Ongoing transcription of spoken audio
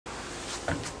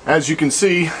As you can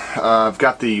see, I've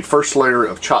got the first layer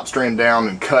of chop strand down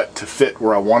and cut to fit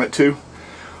where I want it to,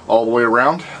 all the way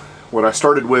around. What I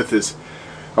started with is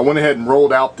I went ahead and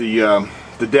rolled out the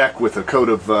deck with a coat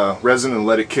of resin and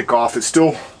let it kick off. It's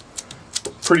still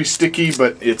pretty sticky,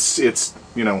 but it's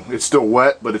you know, it's still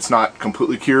wet, but it's not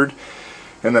completely cured.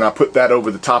 And then I put that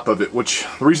over the top of it, which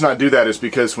the reason I do that is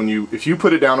because if you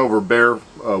put it down over bare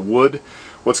wood,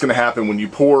 what's going to happen when you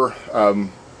pour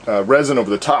resin over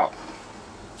the top,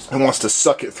 it wants to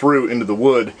suck it through into the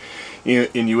wood,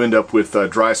 and you end up with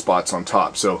dry spots on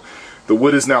top. So the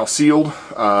wood is now sealed.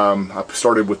 I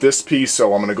started with this piece,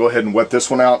 so I'm going to go ahead and wet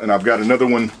this one out, and I've got another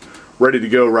one ready to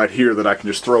go right here that I can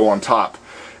just throw on top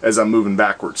as I'm moving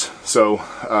backwards. So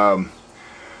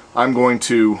I'm going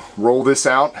to roll this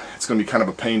out. It's going to be kind of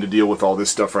a pain to deal with all this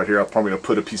stuff right here. I'm probably going to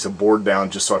put a piece of board down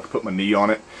just so I can put my knee on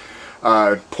it.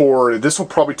 This will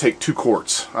probably take 2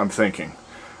 quarts, I'm thinking.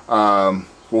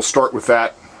 We'll start with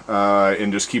that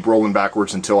and just keep rolling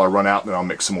backwards until I run out, and then I'll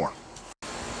mix some more.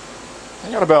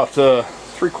 I got about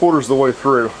 3/4 of the way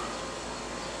through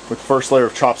with the first layer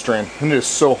of chop strand, and it is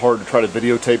so hard to try to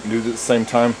videotape and do it at the same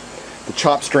time. The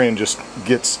chop strand just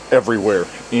gets everywhere,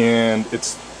 and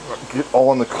it's all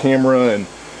on the camera, and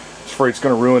I'm afraid it's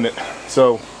going to ruin it.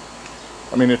 So,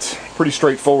 I mean, it's pretty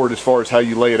straightforward as far as how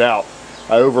you lay it out.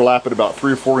 I overlap it about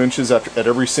 3 or 4 inches at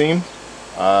every seam.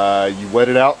 You wet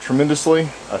it out tremendously.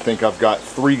 I think I've got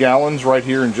 3 gallons right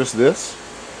here in just this.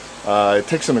 It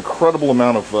takes an incredible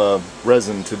amount of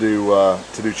resin to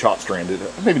do chop strand.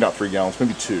 Maybe not 3 gallons,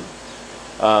 maybe 2.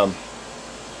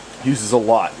 Uses a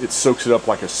lot. It soaks it up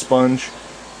like a sponge,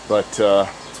 but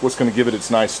it's what's going to give it its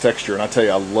nice texture. And I tell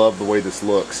you, I love the way this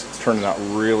looks. It's turning out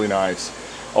really nice.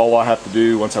 All I have to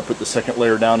do once I put the second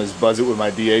layer down is buzz it with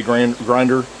my DA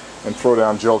grinder and throw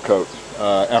down gel coat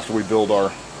after we build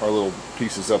our little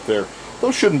pieces up there.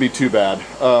 Those shouldn't be too bad.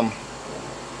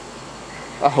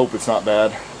 I hope it's not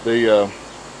bad. They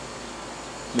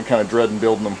kind of dreading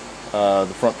building them,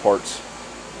 the front parts.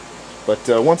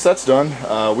 But once that's done,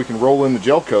 we can roll in the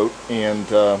gel coat and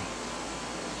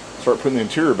start putting the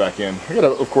interior back in. I gotta,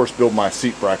 of course, build my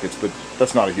seat brackets, but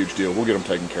that's not a huge deal. We'll get them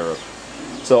taken care of.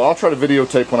 So I'll try to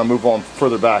videotape when I move on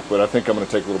further back, but I think I'm going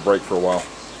to take a little break for a while.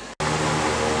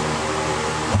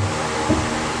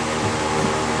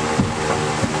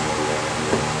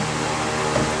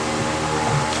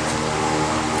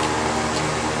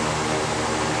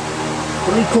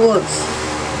 Three quarts.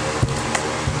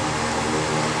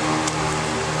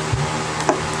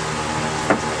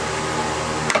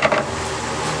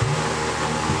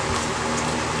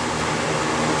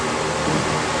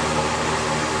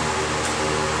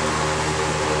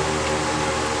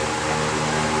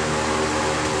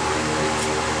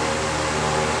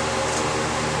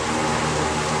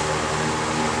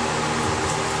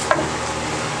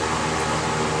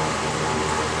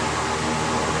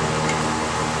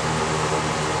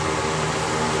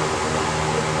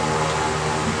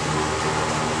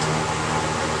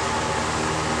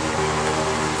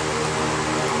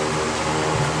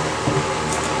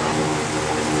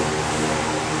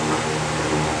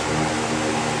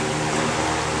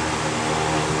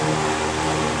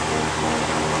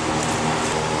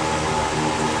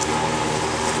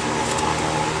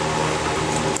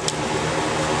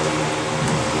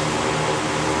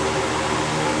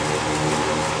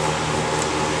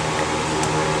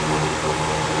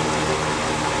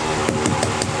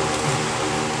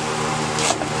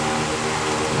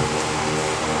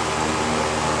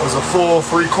 Was a full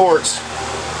 3 quarts.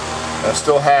 I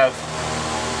still have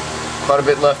quite a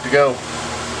bit left to go.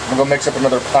 I'm gonna mix up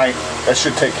another pint. That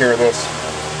should take care of this.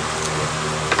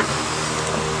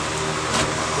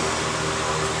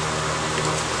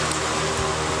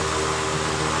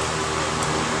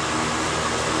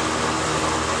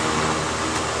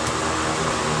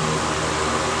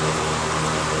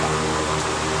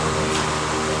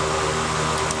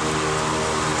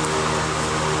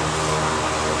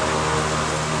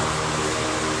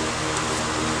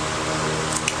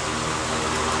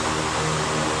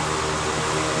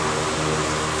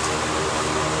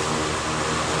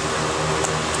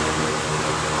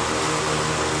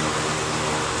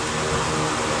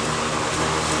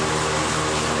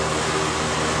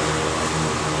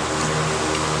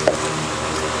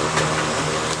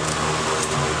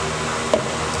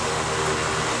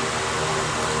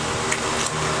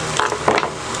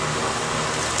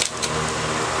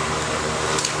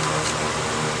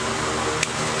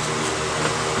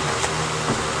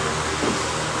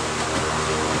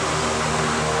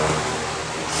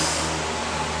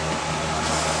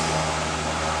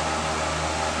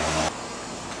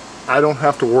 I don't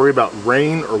have to worry about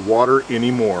rain or water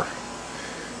anymore.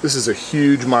 This is a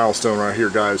huge milestone right here,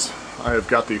 guys. I have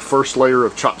got the first layer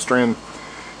of chop strand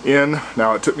in.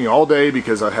 Now it took me all day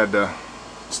because I had to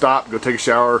stop, go take a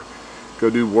shower, go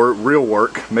do work, real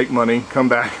work, make money, come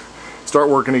back, start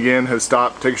working again, had to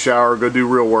stop, take a shower, go do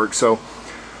real work. So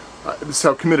this is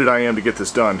how committed I am to get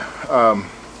this done.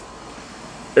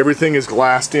 Everything is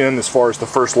glassed in as far as the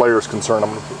first layer is concerned.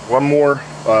 I'm going to put one more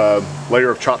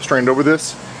layer of chop strand over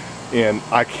this, and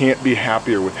I can't be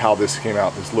happier with how this came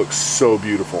out. This looks so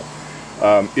beautiful.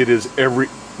 It is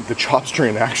the chop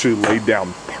strand actually laid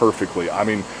down perfectly. I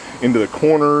mean, into the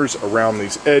corners, around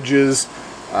these edges.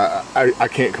 I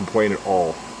can't complain at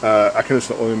all. I can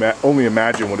just only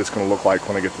imagine what it's going to look like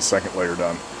when I get the second layer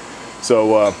done.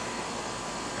 So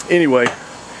anyway,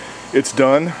 it's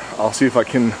done. I'll see if I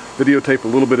can videotape a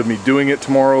little bit of me doing it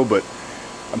tomorrow, but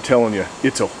I'm telling you,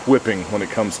 it's a whipping when it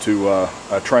comes to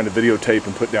trying to videotape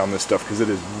and put down this stuff, because it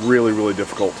is really, really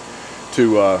difficult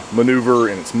to maneuver,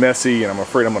 and it's messy, and I'm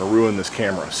afraid I'm going to ruin this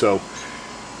camera. So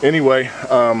anyway,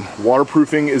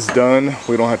 waterproofing is done.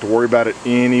 We don't have to worry about it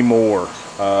anymore.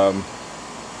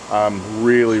 I'm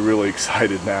really, really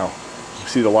excited now. You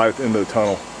see the light at the end of the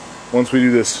tunnel. Once we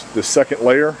do this second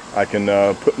layer, I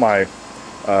can put my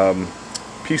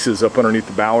pieces up underneath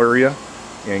the bow area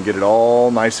and get it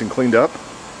all nice and cleaned up,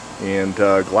 and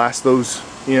glass those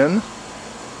in.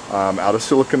 Out of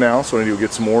silica now, so I need to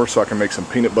get some more so I can make some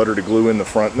peanut butter to glue in the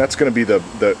front, and that's going to be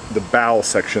the bow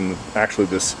section actually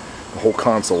the whole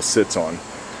console sits on.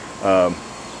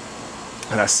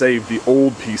 And I saved the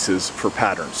old pieces for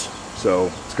patterns,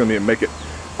 so it's going to make it,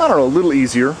 I don't know, a little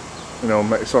easier, you know,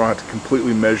 so I don't have to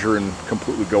completely measure and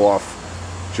completely go off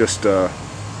just go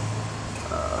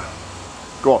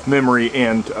off memory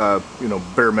and you know,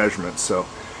 bare measurements. So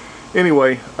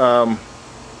anyway,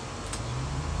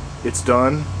 it's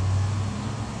done.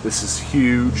 This is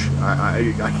huge.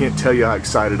 I can't tell you how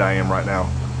excited I am right now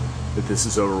that this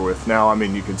is over with. Now, I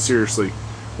mean, you can seriously,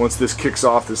 once this kicks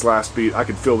off, this last beat, I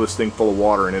could fill this thing full of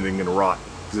water and it ain't gonna rot,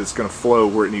 because it's gonna flow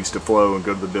where it needs to flow and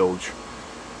go to the bilge.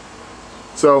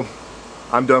 So,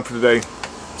 I'm done for today.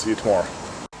 See you tomorrow.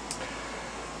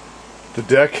 The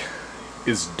deck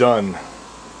is done.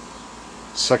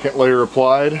 Second layer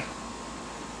applied.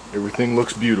 Everything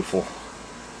looks beautiful.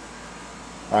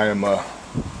 I am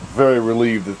very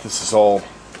relieved that this is all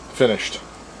finished.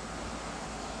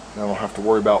 I don't have to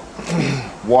worry about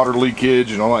water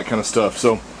leakage and all that kind of stuff.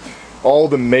 So all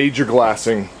the major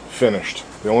glassing finished.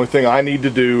 The only thing I need to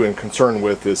do and concern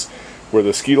with is where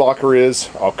the ski locker is.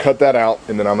 I'll cut that out,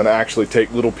 and then I'm going to actually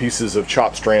take little pieces of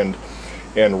chop strand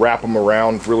and wrap them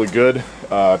around really good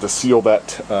to seal that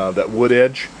that wood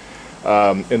edge.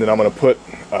 And then I'm going to put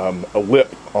a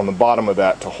lip on the bottom of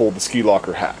that to hold the ski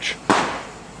locker hatch.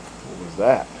 What was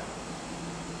that?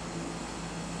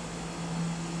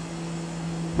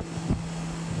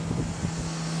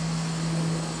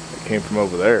 It came from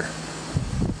over there.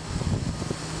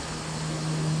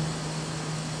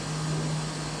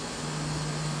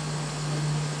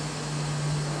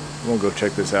 I'm gonna go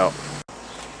check this out.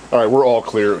 Alright, we're all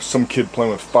clear. Some kid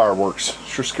playing with fireworks.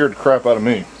 Sure scared the crap out of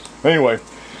me. Anyway,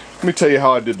 let me tell you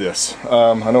how I did this.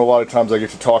 I know a lot of times I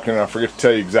get to talking and I forget to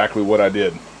tell you exactly what I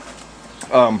did.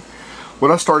 What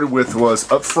I started with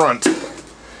was up front.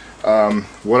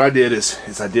 What I did is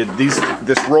I did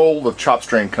this roll of chop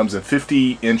strand comes in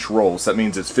 50-inch rolls. That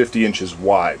means it's 50 inches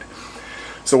wide.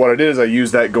 So what I did is I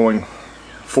used that going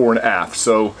fore and aft.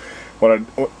 So when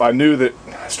I knew that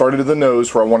I started at the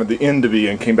nose where I wanted the end to be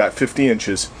and came back 50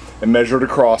 inches and measured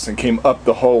across and came up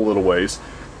the hole a little ways,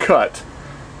 cut,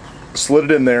 slid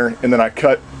it in there, and then I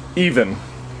cut even.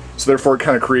 So therefore it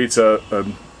kind of creates a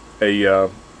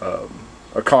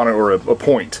corner or a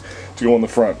point to go in the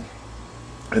front.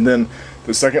 And then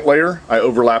the second layer I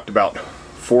overlapped about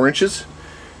 4 inches.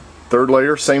 Third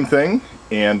layer, same thing.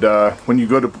 And when you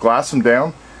go to glass them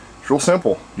down, it's real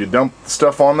simple. You dump the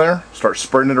stuff on there, start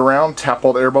spreading it around, tap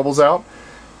all the air bubbles out,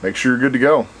 make sure you're good to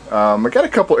go. I got a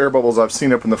couple air bubbles I've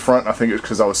seen up in the front. I think it's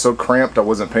because I was so cramped I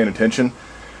wasn't paying attention,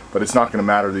 but it's not going to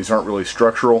matter. These aren't really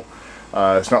structural.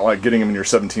 It's not like getting them in your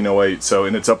 1708, so,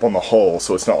 and it's up on the hull,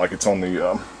 so it's not like it's on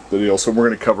the deal. So we're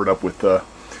going to cover it up with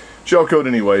gel coat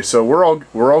anyway. So we're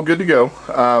all good to go.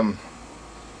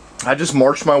 I just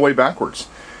marched my way backwards,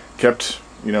 kept,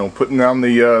 you know, putting down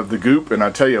the goop, and I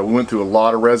tell you, we went through a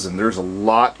lot of resin. There's a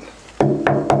lot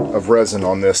of resin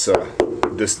on this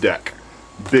this deck,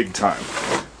 big time.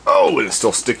 Oh, and it's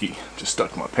still sticky. Just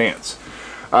stuck to my pants.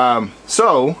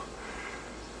 So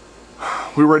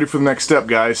we're ready for the next step,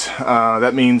 guys.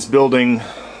 That means building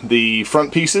the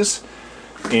front pieces.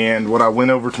 And what I went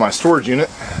over to my storage unit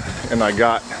and I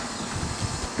got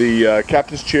the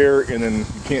captain's chair, and then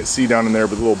you can't see down in there,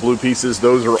 but the little blue pieces,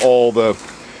 those are all the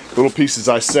little pieces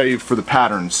I saved for the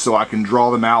patterns, so I can draw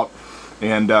them out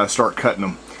and start cutting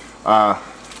them.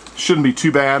 Shouldn't be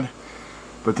too bad,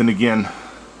 but then again,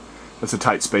 that's a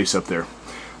tight space up there.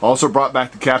 I also brought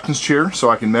back the captain's chair so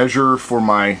I can measure for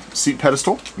my seat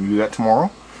pedestal. We'll do that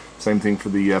tomorrow. Same thing for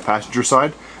the passenger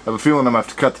side. I have a feeling I'm going to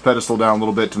have to cut the pedestal down a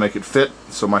little bit to make it fit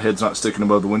so my head's not sticking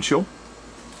above the windshield.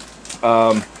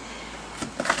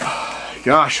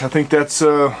 Gosh, I think that's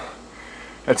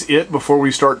it before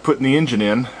we start putting the engine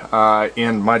in.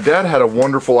 And my dad had a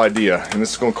wonderful idea, and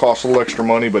this is going to cost a little extra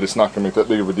money, but it's not going to make that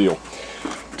big of a deal.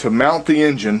 To mount the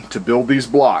engine, to build these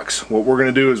blocks, what we're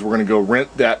going to do is we're going to go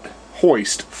rent that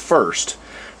hoist first,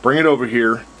 bring it over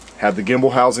here, have the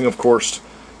gimbal housing, of course,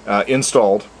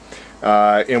 installed,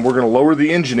 and we're going to lower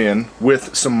the engine in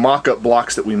with some mock-up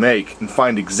blocks that we make and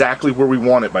find exactly where we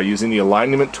want it by using the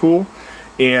alignment tool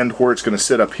and where it's going to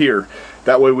sit up here.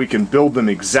 That way we can build them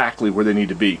exactly where they need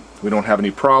to be. We don't have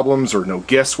any problems or no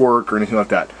guesswork or anything like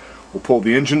that. We'll pull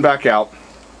the engine back out,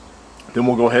 then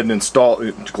we'll go ahead and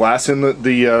install, glass in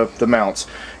the mounts,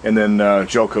 and then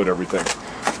gel coat everything.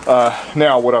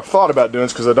 Now what I've thought about doing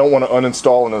is, because I don't want to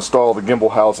uninstall and install the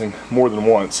gimbal housing more than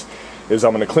once, is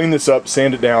I'm going to clean this up,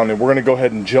 sand it down, and we're going to go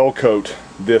ahead and gel coat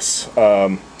this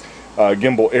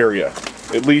gimbal area,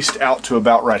 at least out to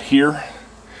about right here,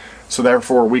 so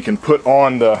therefore we can put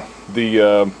on the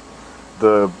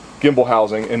gimbal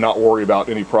housing and not worry about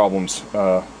any problems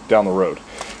down the road.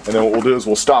 And then what we'll do is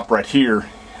we'll stop right here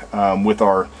with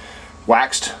our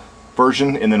waxed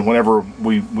version, and then whenever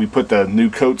we put the new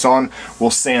coats on, we'll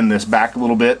sand this back a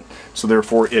little bit, so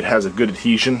therefore it has a good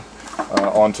adhesion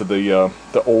onto the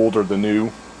old or the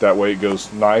new. That way it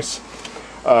goes nice.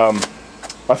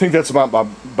 I think that's about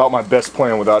my best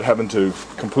plan without having to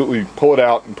completely pull it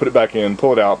out and put it back in,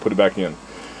 pull it out, put it back in.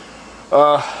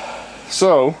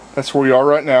 So that's where we are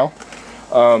right now.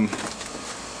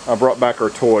 I brought back our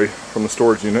toy from the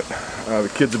storage unit.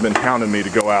 The kids have been hounding me to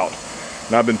go out,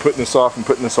 and I've been putting this off and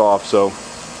putting this off, so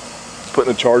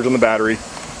putting a charge on the battery,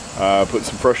 putting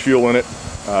some fresh fuel in it,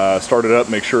 start it up,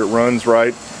 make sure it runs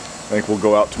right. I think we'll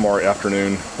go out tomorrow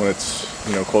afternoon when it's,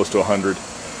 you know, close to 100.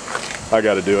 I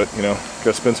got to do it, you know, got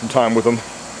to spend some time with them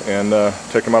and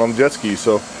take them out on the jet ski.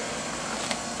 So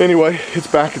anyway, it's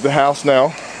back at the house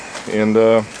now, and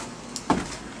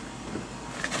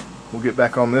we'll get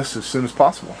back on this as soon as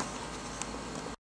possible.